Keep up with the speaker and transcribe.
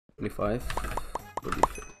25.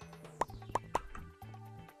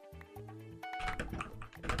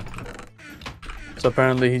 So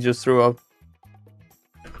apparently he just threw up.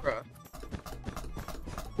 Bruh.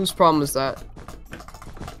 Whose problem is that?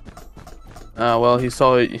 Well, he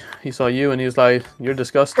saw you and he was like, "You're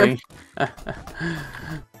disgusting."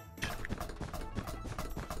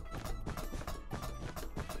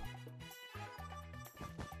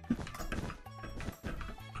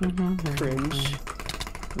 Cringe.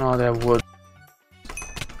 No, they have wood.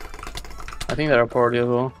 I think they're a party as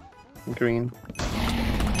well. Green.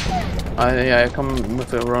 Yeah, come with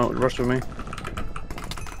the rush with me.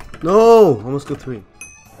 No! Almost got 3.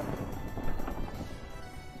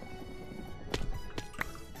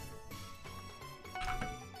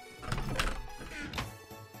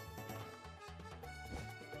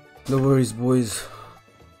 No worries, boys.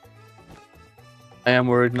 I am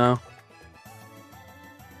worried now.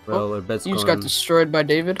 Well, our bed's You gone. just got destroyed by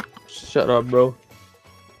David? Shut up, bro.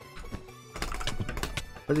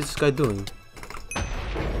 What is this guy doing?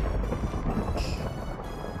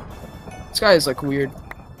 This guy is like weird.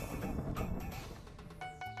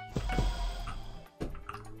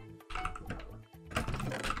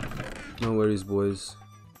 No worries, boys.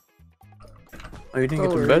 Oh, you didn't No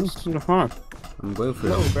get to bed? worries. No, huh? I'm going for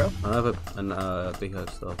No, it. bro. I have a big head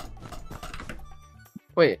stuff.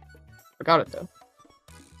 Wait. I got it though.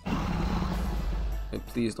 Hey,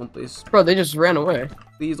 please don't place. Bro, they just ran away.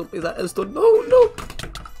 Please don't place that Estone. No, no.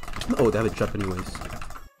 Oh, they have a trap anyways.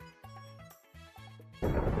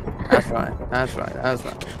 That's right. That's right. That's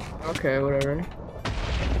right. Okay, whatever.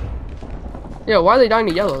 Yeah, why are they dying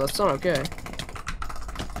to yellow? That's not okay.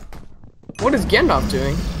 What is Gandalf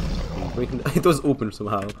doing? It was open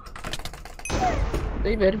somehow.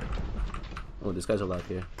 David. Oh, this guy's alive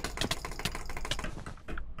here.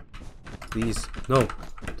 Please, no,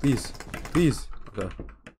 please, please. Okay.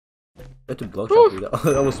 I had to block that.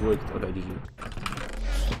 That almost worked. Okay,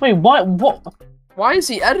 GG. Wait, what? Why is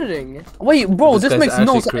he editing? Wait, bro, this guy's makes no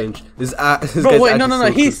actually sense. cringe. This Bro, guy's wait, no.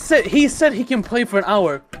 actually so He said he can play for an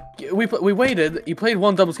hour. We waited. He played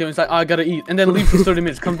one doubles game. He's like, oh, I gotta eat, and then leaves for 30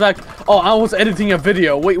 minutes. Comes back. Oh, I was editing a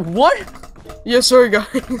video. Wait, what? Yeah, sorry guys.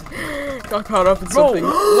 Got caught up in Bro, something.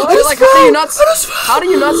 what? Wait, like, how do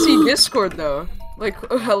you not see Discord though? Like,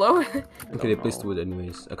 hello? Okay, they placed wood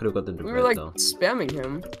anyways. I could have gotten the We bread were like though. spamming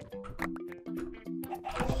him.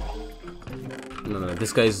 No,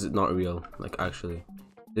 this guy's not real. Like, actually.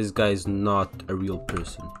 This guy's not a real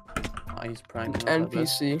person. Oh, he's pranking.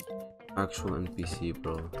 NPC. Actual NPC,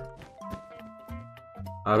 bro.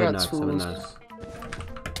 I have an axe, I have an axe.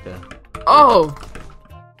 Okay. Oh!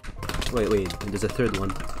 Wait, there's a third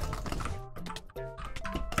one.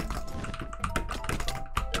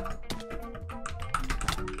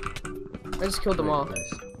 I just killed them all.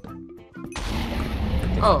 Nice.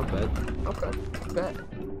 Oh. Bed. Okay. Bet.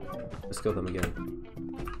 Let's kill them again.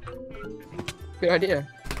 Good idea.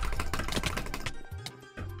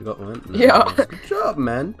 You got one? Yeah. Nice. Good job,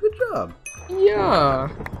 man. Good job. Yeah.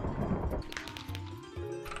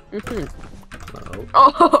 Oh,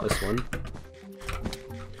 Oh! this one.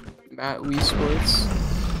 Matt Wii Sports.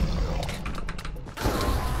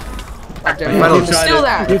 God Wait, damn Final. it. Steal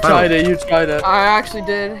that! You tried it. You tried it. I actually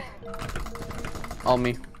did. All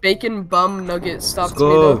me. Bacon bum nugget stopped Let's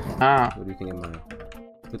go. tomato. Ah, What do you think of mine?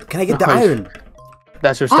 Can I get the Nice. iron?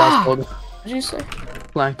 that's your stats mode. What did you say?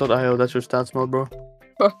 Blank.io. That's your stats mode, bro.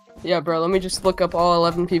 Yeah, bro, let me just look up all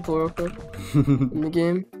 11 people real quick in the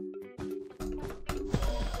game.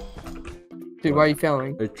 Dude, why are you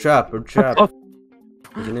failing? We're trapped. We're trapped. Oh.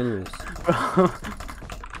 There's an enemies.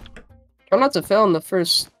 Try not to fail in the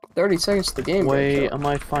first 30 seconds of the game. bro. Wait, I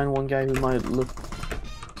might find one guy who might look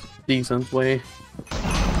decent. Wait.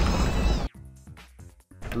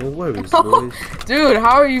 No worries, boys. Dude,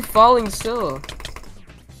 how are you falling still?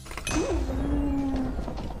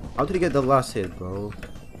 How did he get the last hit, bro?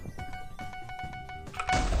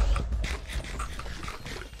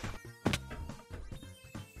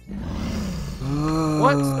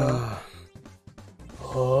 What the?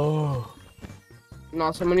 Oh.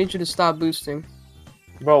 No, so I'm gonna need you to stop boosting.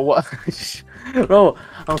 Bro, what? Bro,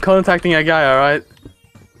 I'm contacting a guy, alright?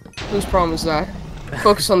 Whose problem is that?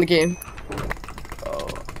 Focus on the game. Oh.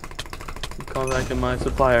 I'm contacting my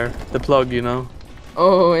supplier. The plug, you know?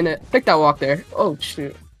 Oh, in it. Pick that walk there. Oh,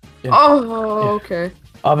 shoot. Yeah. Oh, Yeah. okay.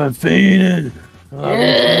 I've been feeding.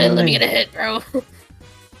 Yeah, let me get a hit, bro.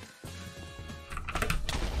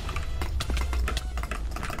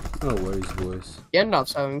 No worries, boys.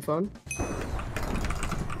 Gandalf's having fun.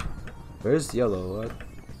 Where's yellow? What?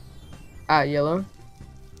 Ah, yellow.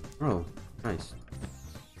 Oh, nice.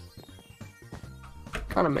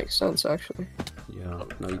 Kind of makes sense, actually. Yeah,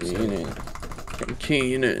 no, you can say it.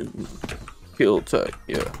 Keenan. Kill tech,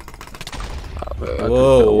 yeah.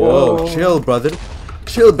 Whoa, whoa, chill, brother.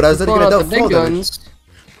 Chill, brother. You're gonna the big guns.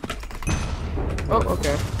 Oh,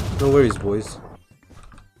 okay. No worries, boys.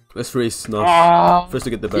 Let's race Snuff. First to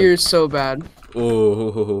get the bed. You're so bad.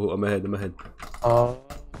 Oh, I'm ahead, I'm ahead.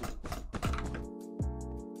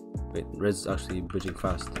 Wait, Red's actually bridging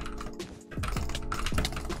fast.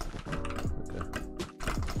 Okay.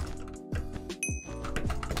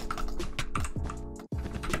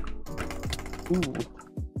 Ooh.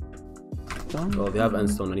 Oh, they have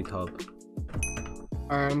endstone, I need help.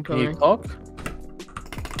 Alright, I'm Can you coming. talk?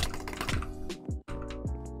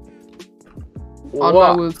 I'm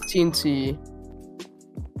not with TNT.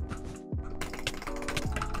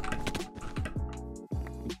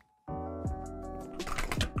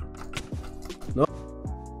 No.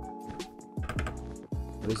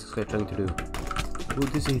 What is this guy trying to do? Who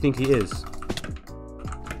does he think he is?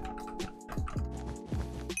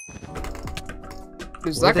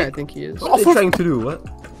 Who's that guy think he is? What are they trying to do? What?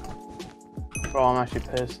 Bro, I'm actually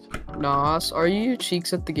pissed. Nos, are you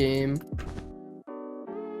cheeks at the game?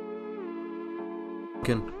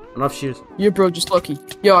 Enough shears. Yeah, bro, just lucky.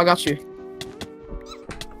 Yo, I got you.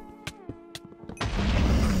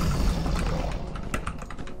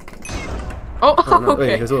 Oh, Oh no, okay.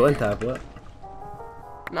 wait, there's a little end tap, what?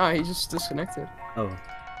 Nah, he just disconnected. Oh.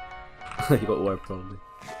 He got warped probably.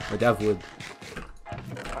 Or they have wood.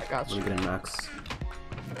 I got I'm you. gonna get a max.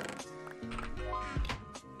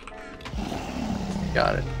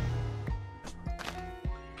 Got it.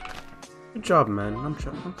 Good job, man. I'm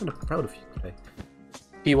kind of proud of you today.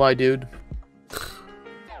 PY dude.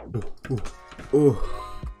 Oh.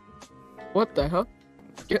 What the hell?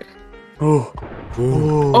 Get. Oh.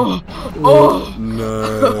 Oh. Oh. No.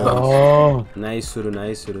 Oh. Nice, Suru,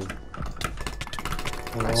 nice, Suru.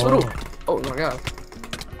 Nice little. Oh my god.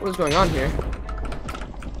 What is going on here?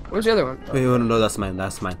 Where's the other one? Wait, no, that's mine,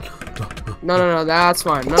 that's mine. No, that's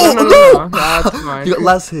mine. No, that's mine. You got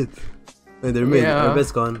last hit. Wait, they're mid. Yeah. Our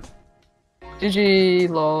bed's gone. GG,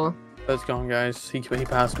 lol. Let's go, guys. He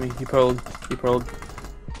passed me. He prolled. He prolled.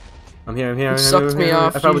 I'm here. He sucked me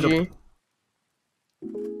off, GG.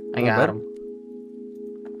 I got him.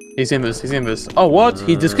 He's in this. He's in this. Oh, what?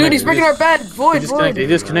 He disconnected. Dude, he's breaking our bed. Void, He void.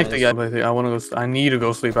 disconnected. Nice. I want to go. I need to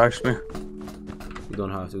go sleep. Actually. You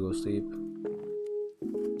don't have to go sleep.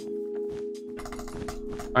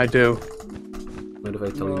 I do. What if I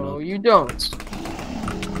tell you No, no? you don't.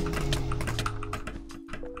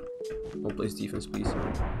 Don't place defense, please.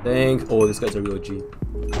 Thanks. Oh, this guy's a real G.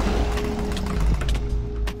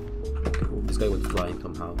 This guy went flying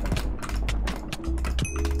somehow.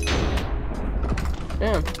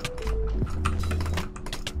 Damn.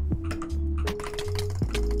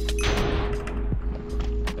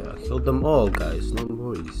 Yeah, I killed them all, guys. No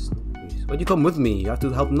worries. No worries. Why'd you come with me? You have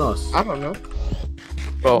to help Nos. I don't know.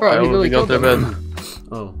 Bro, Bro, I he already really got their killed bed.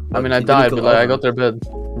 Oh. I mean, I he didn't died, kill but like, all I of got them. their bed.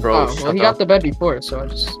 Bro, Oh, well, he got the bed before, so I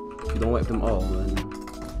just. If you don't wipe them all, then I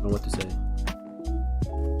don't know what to say.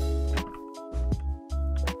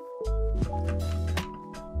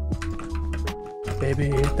 Baby,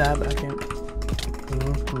 hit that back in.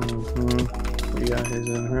 We got his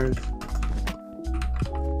and hers.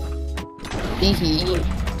 Hee.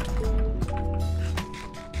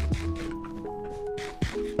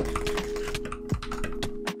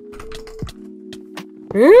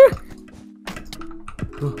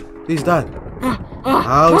 Please die.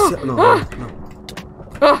 How is it? No.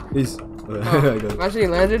 Please. I got it. Imagine he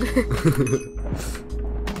landed.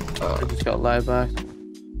 I just got live back.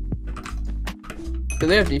 Do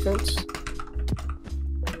they have defense?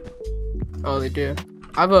 Oh, they do.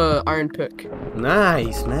 I have a iron pick.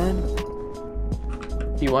 Nice, man.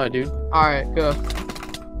 PY, dude. Alright, go.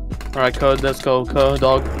 Alright, code, let's go. Code,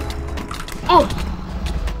 dog. Oh!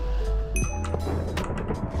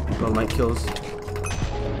 Well, my kills.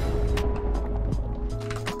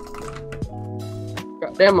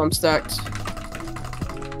 God damn, I'm stacked.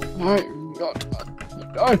 Alright, God.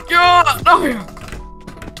 God!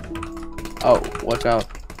 Oh, watch out.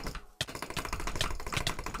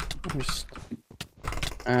 Just,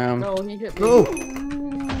 No, he hit me. No!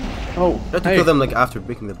 Oh, I had to kill them like after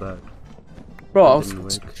breaking the bag. Bro, I That was... didn't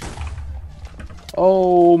work.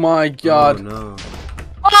 Oh my god. Oh, no.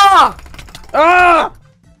 Ah! Ah!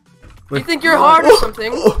 You think you're hard or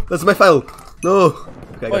something? Oh, that's my file. No.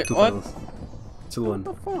 Okay, I got Wait, two what? files. Still one.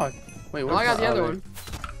 What the fuck? Wait, Well, I got the other one.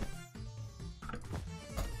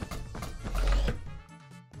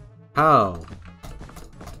 How?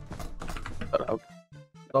 Shut up.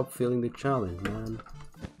 Stop feeling the challenge, man.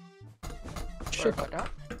 Sure about that.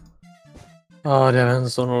 Oh, that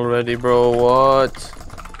ends on already, bro. What?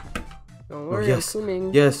 Don't Oh, worry, yes. I'm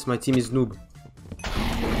swimming. Yes, my team is noob.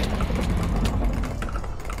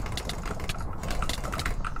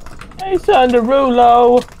 Hey,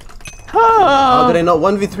 Sanderulo! How did I not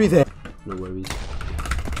 1v3 there? No worries.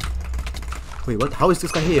 Wait, what? How is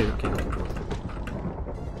this guy here? Okay, no.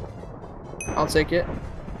 I'll take it.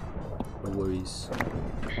 No worries.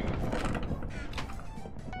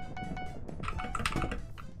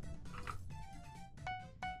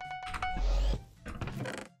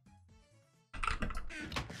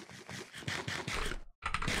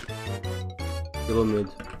 Yellow mid.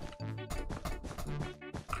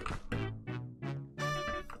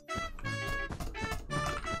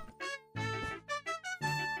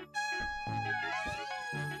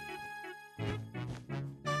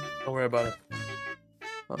 Don't worry about it.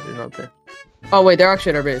 Oh, you're not there. Oh wait, they're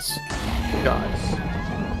actually at our base. Guys.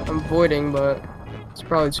 I'm voiding, but it's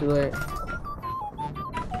probably too late.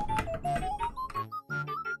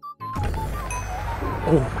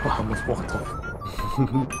 Oh, I almost walked off.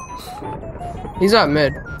 He's at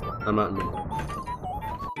mid. I'm not mid.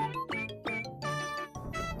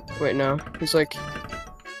 Wait, no. He's like.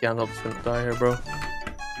 Yeah, I'm not gonna die here, bro.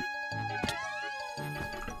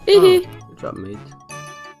 Hee Good job, mate.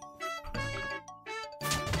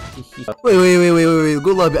 Wait.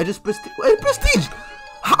 Good lobby. I just prestige.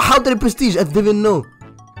 How did I prestige? I didn't even know.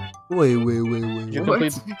 Wait. Did you What?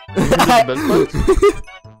 complete? Did you do the best part?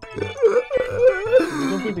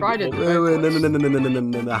 Tried it.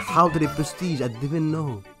 No. How did I prestige? I didn't even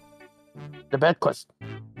know. The bad quest.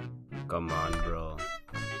 Come on, bro.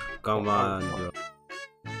 Come on, bro.